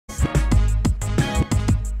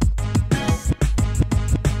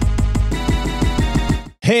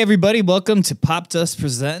Hey everybody, welcome to Popdust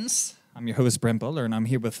Presents. I'm your host Brent Butler, and I'm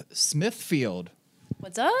here with Smithfield.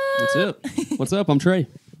 What's up? What's up? What's up? I'm Trey.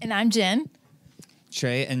 And I'm Jen.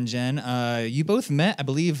 Trey and Jen, you both met, I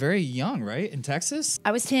believe, very young, right? In Texas?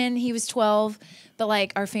 I was 10, he was 12, but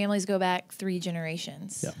like our families go back 3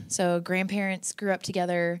 generations. Yeah. So grandparents grew up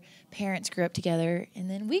together, parents grew up together, and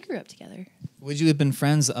then we grew up together. Would you have been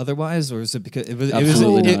friends otherwise, or was it because it was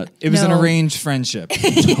Absolutely not. it was an No. arranged friendship?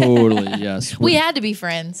 Totally, yes. We had to be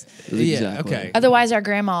friends. Yeah, Exactly. okay. Otherwise, our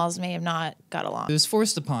grandmas may have not got along. It was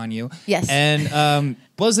forced upon you. Yes. And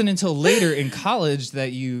wasn't until later in college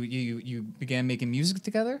that you began making music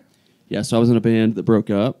together? Yeah, so I was in a band that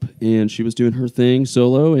broke up, and she was doing her thing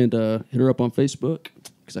solo, and hit her up on Facebook,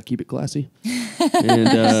 because I keep it classy.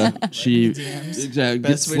 And she DMs. exactly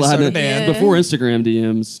Best gets way to start a sliding band. before Instagram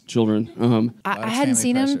DMs, children. I of hadn't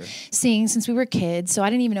seen family him pressure. sing since we were kids, so I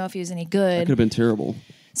didn't even know if he was any That could good. have been terrible.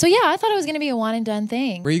 So yeah, I thought it was going to be a one and done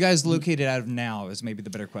thing. Where are you guys located out of now is maybe the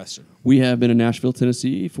better question. We have been in Nashville,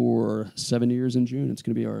 Tennessee for 7 years in June. It's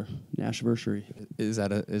going to be our Nashversary. Is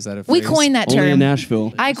that a We phrase? coined that Only in term.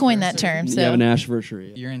 Nashville. I coined that term. You have So a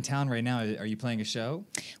Nashversary. You're in town right now. Are you playing a show?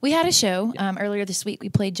 we had a show earlier this week. We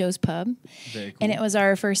played Joe's Pub. Very cool. And it was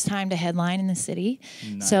our first time to headline in the city.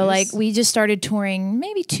 Nice. So, like, we just started touring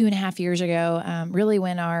maybe 2.5 years ago, really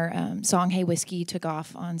when our song Hey Whiskey took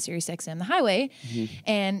off on Sirius XM, The Highway.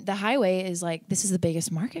 And The Highway is like, this is the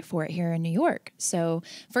biggest market for it here in New York. So,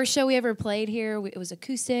 first show we ever played here, it was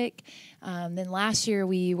acoustic. Then last year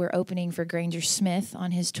we were opening for Granger Smith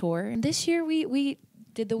on his tour. And this year we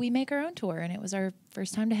did the We Make Our Own tour, and it was our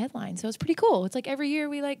first time to headline. So, it's pretty cool. It's like every year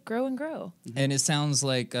we like grow and grow. And it sounds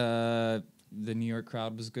like the New York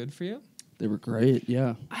crowd was good for you. They were great,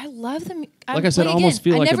 yeah. I love them. Like I said, I almost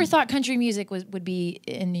feel I like never a- thought country music would be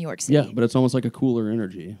in New York City. Yeah, but it's almost like a cooler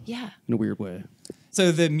energy Yeah. in a weird way.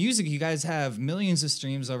 So the music, you guys have millions of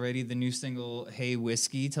streams already. The new single, Hey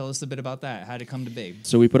Whiskey. Tell us a bit about that. How'd it come to be?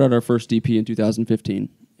 So we put out our first EP in 2015,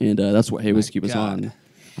 and that's what Hey Whiskey was God. on.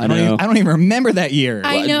 I know. I don't even remember that year.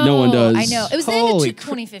 I Well, know. no one does. I know. It was the end Holy of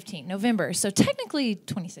 2015, November. So technically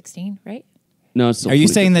 2016, right? No, it's still Are you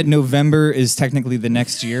saying 2015. that November is technically the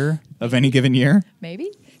next year of any given year? Maybe.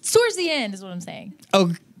 It's towards the end is what I'm saying.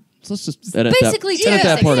 Oh, So let's just edit Basically, that, edit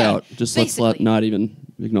that part yeah. out. Just let's Basically. not even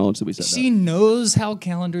acknowledge that we said she that. knows how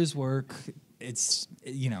calendars work. It's,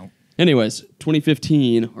 you know. Anyways,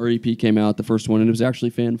 2015, our EP came out, the first one, and it was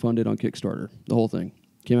actually fan-funded on Kickstarter, the whole thing.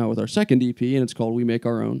 Came out with our second EP, and it's called We Make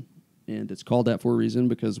Our Own. And it's called that for a reason,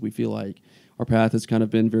 because we feel like our path has kind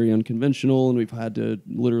of been very unconventional, and we've had to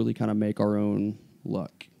literally kind of make our own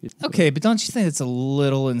luck. Okay, but don't you think it's a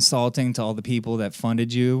little insulting to all the people that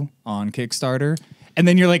funded you on Kickstarter? And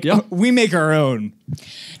then you're like, Yeah. oh, we make our own.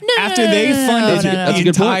 No, After no, they no, no, funded no, no, That's the a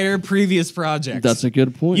good point. entire previous project. That's a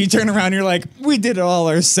good point. You turn around and you're like, we did it all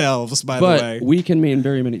ourselves, by the But way. we can mean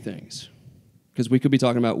very many things. Because we could be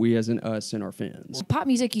talking about we as in us and our fans. Pop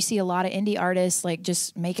music, you see a lot of indie artists like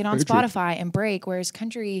just make it on Very true. Spotify and break, whereas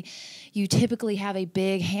country, you typically have a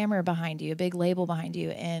big hammer behind you, a big label behind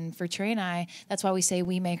you. And for Trey and I, that's why we say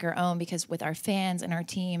we make our own, because with our fans and our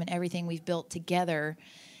team and everything we've built together,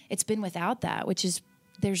 it's been without that, which is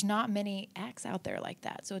there's not many acts out there like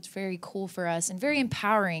that. So it's very cool for us and very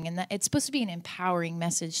empowering. And that it's supposed to be an empowering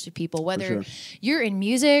message to people, whether sure. you're in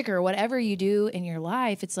music or whatever you do in your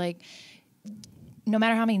life. It's like, no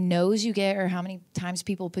matter how many no's you get or how many times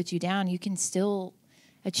people put you down, you can still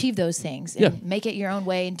achieve those things and Yeah. make it your own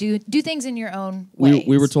way and do things in your own way.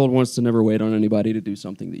 We were told once to never wait on anybody to do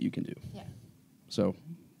something that you can do. Yeah. So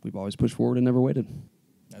we've always pushed forward and never waited.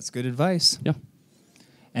 That's good advice. Yeah.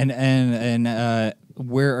 And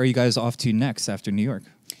where are you guys off to next after New York?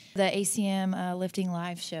 The ACM Lifting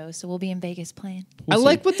Live show, so we'll be in Vegas playing. I We'll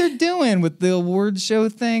like see. what they're doing with the award show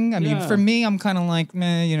thing. I mean, Yeah. for me, I'm kind of like,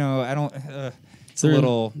 man, you know, I don't. It's a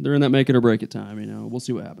little. They're in that make it or break it time. You know, we'll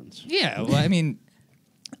see what happens. Yeah. Well, I mean,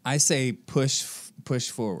 I say push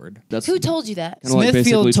forward. That's Who told you that? kinda like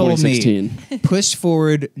Smithfield basically told me 2016. push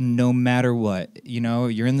forward no matter what. You know,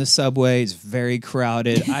 you're in the subway, it's very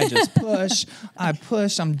crowded. I just push. I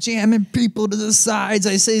push. I'm jamming people to the sides.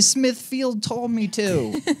 I say Smithfield told me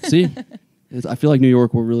to. See, I feel like New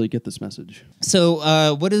York will really get this message.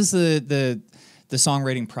 So, what is the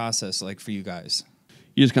songwriting process like for you guys?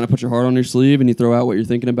 You just kind of put your heart on your sleeve and you throw out what you're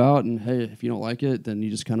thinking about. And hey, if you don't like it, then you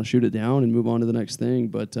just kind of shoot it down and move on to the next thing.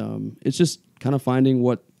 But it's just kind of finding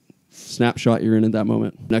what snapshot you're in at that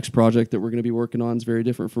moment. Next project that we're going to be working on is very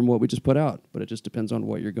different from what we just put out, but it just depends on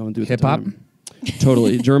what you're going through. Hip hop? At the time.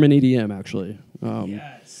 Totally. German EDM, actually.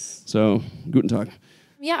 Yes. So, guten Tag.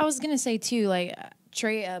 Yeah, I was gonna say too, like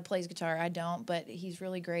Trey plays guitar. I don't, but he's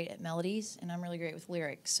really great at melodies, and I'm really great with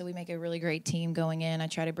lyrics. So we make a really great team going in. I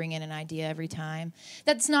try to bring in an idea every time.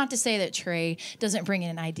 That's not to say that Trey doesn't bring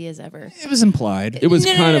in ideas ever. It was implied. It was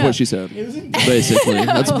kind of what she said. Basically,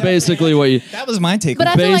 that's basically what you. That was my take. But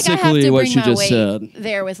I feel like I have Basically to what bring she my just weight said.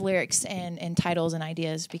 there with lyrics and titles and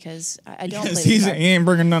ideas because I don't play He guitar. ain't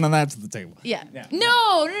bringing none of that to the table. Yeah.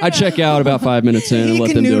 No. I check out about 5 minutes in and He let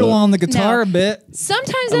can them do noodle it. on the guitar a bit.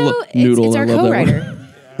 Sometimes, lo- though, noodle, it's I our love that word. co-writer.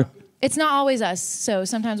 It's not always us. So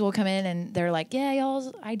sometimes we'll come in and they're like, yeah,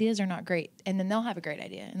 y'all's ideas are not great. And then they'll have a great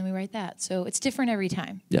idea. And then we write that. So it's different every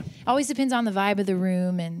time. Yeah. Always depends on the vibe of the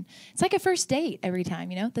room. And it's like a first date every time,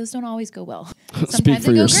 you know? Those don't always go well. Speak Sometimes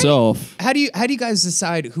for they go yourself. How do you guys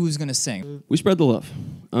decide who's gonna sing? We spread the love.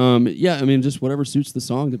 Yeah, I mean, just whatever suits the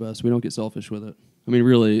song the best. We don't get selfish with it. I mean,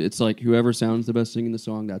 really, it's like whoever sounds the best singing the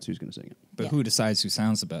song, that's who's going to sing it. But who decides who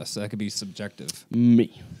sounds the best? That could be subjective.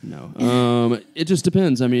 Me. No. It just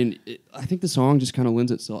depends. I mean, I think the song just kind of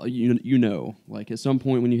lends itself. You know, like at some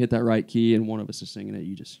point when you hit that right key and one of us is singing it,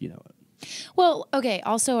 you know it. Well, okay.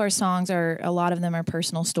 Also, our songs a lot of them are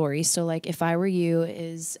personal stories. So, like, If I Were You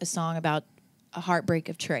is a song about a heartbreak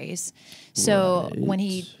of Trey's. So Right. when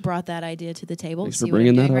he brought that idea to the table, Thanks see for what I'm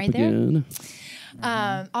bringing that doing up right there? again.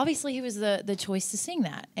 Obviously, he was the choice to sing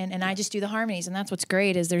that, and I just do the harmonies, and that's what's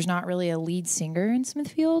great is there's not really a lead singer in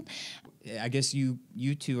Smithfield. I guess you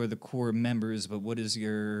two are the core members, but what is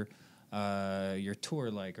your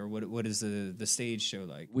tour like, or what is the stage show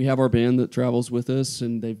like? We have our band that travels with us,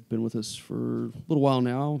 and they've been with us for a little while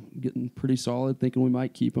now, getting pretty solid, thinking we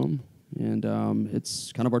might keep them. And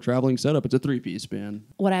it's kind of our traveling setup. It's a 3-piece band.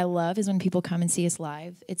 What I love is when people come and see us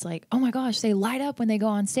live, it's like, oh my gosh, they light up when they go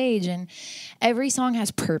on stage, and every song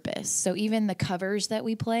has purpose. So even the covers that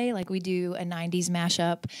we play, like we do a 90s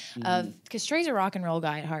mashup of, because Trey's a rock and roll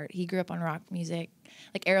guy at heart. He grew up on rock music,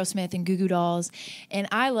 like Aerosmith and Goo Goo Dolls. And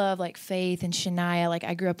I love like Faith and Shania. Like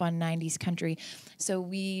I grew up on 90s country. So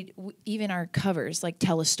we even our covers like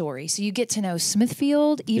tell a story. So you get to know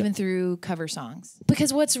Smithfield even through cover songs.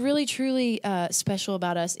 Because what's really truly special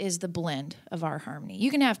about us is the blend of our harmony. You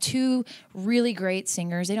can have two really great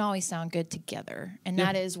singers. They don't always sound good together. And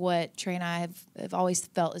that is what Trey and I have always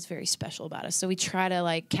felt is very special about us. So we try to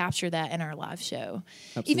like capture that in our live show.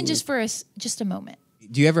 Absolutely. Even just for us, just a moment.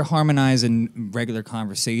 Do you ever harmonize in regular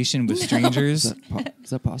conversation with strangers? Is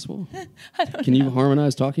that possible? Can you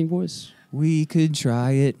harmonize talking voice? We could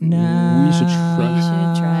try it now. We should We try.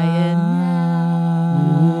 should try it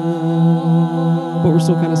now. But we're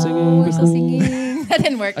still kind of singing. We're still singing. That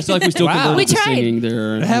didn't work. I feel like we still Wow. converted We to tried. singing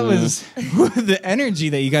there. That was the energy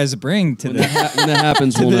that you guys bring to when that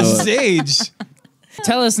happens, to we'll the know it. stage.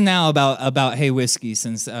 Tell us now about Hey Whiskey,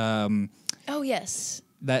 since Oh, yes.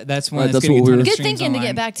 that's one Right, that's that's getting what a ton we're- of Good streams thinking to online.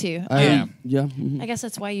 get back to. Yeah. Yeah. mhm. I guess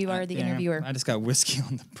that's why you are the Yeah, interviewer. I just got whiskey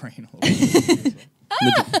on the brain a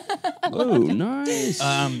little bit. Oh, nice.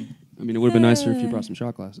 I mean, it would have been nicer if you brought some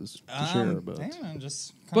shot glasses to share, but damn,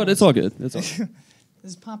 just it's all good. It's all good.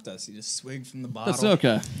 This is Popdust. You just swig from the bottle. That's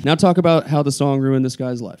okay. Now talk about how the song ruined this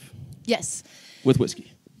guy's life Yes. with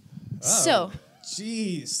whiskey. So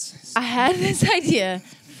Jeez. I had this idea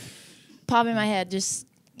pop in my head. Just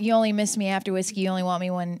you only miss me after whiskey. You only want me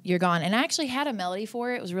when you're gone. And I actually had a melody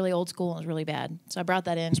for it. It was really old school and it was really bad. So I brought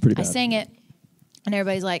that in. It's pretty I bad. sang it. And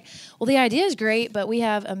everybody's like, well, the idea is great, but we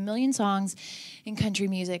have a million songs in country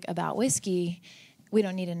music about whiskey. We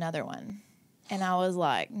don't need another one. And I was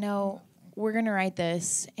like, no, we're going to write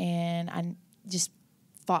this. And I just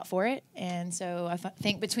fought for it. And so I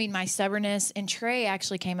think between my stubbornness and Trey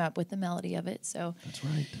actually came up with the melody of it. So That's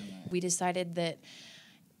right. we decided that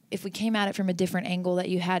if we came at it from a different angle that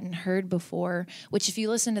you hadn't heard before, which if you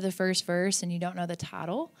listen to the first verse and you don't know the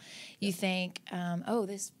title, you think, oh,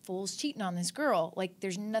 this fool's cheating on this girl. Like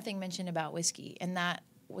there's nothing mentioned about whiskey. And that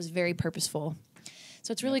was very purposeful.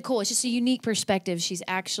 So it's really cool. It's just a unique perspective. She's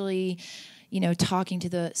actually, talking to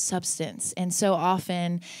the substance. And so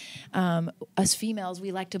often us females,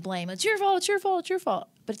 we like to blame. It's your fault, it's your fault, it's your fault.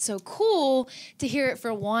 But it's so cool to hear it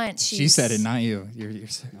for once. She said it, not you. You're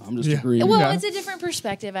I'm just agreeing. Well, Yeah. it's a different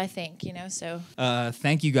perspective, I think, so.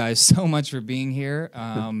 thank you guys so much for being here.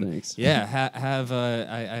 Thanks. Yeah,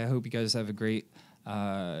 I hope you guys have a great,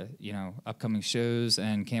 upcoming shows,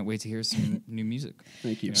 and can't wait to hear some new music.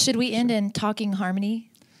 Thank you. Should we end in talking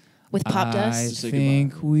harmony with I Popdust? say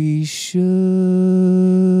think we should.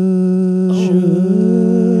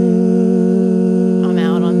 I'm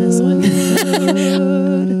out on this one.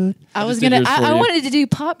 I was just did gonna. yours for I you. wanted to do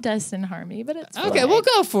Popdust and harmony, but it's Okay, fine. we'll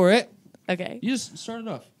go for it. Okay. You just started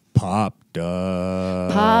off.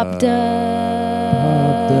 Popdust.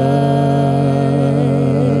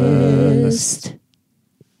 Popdust.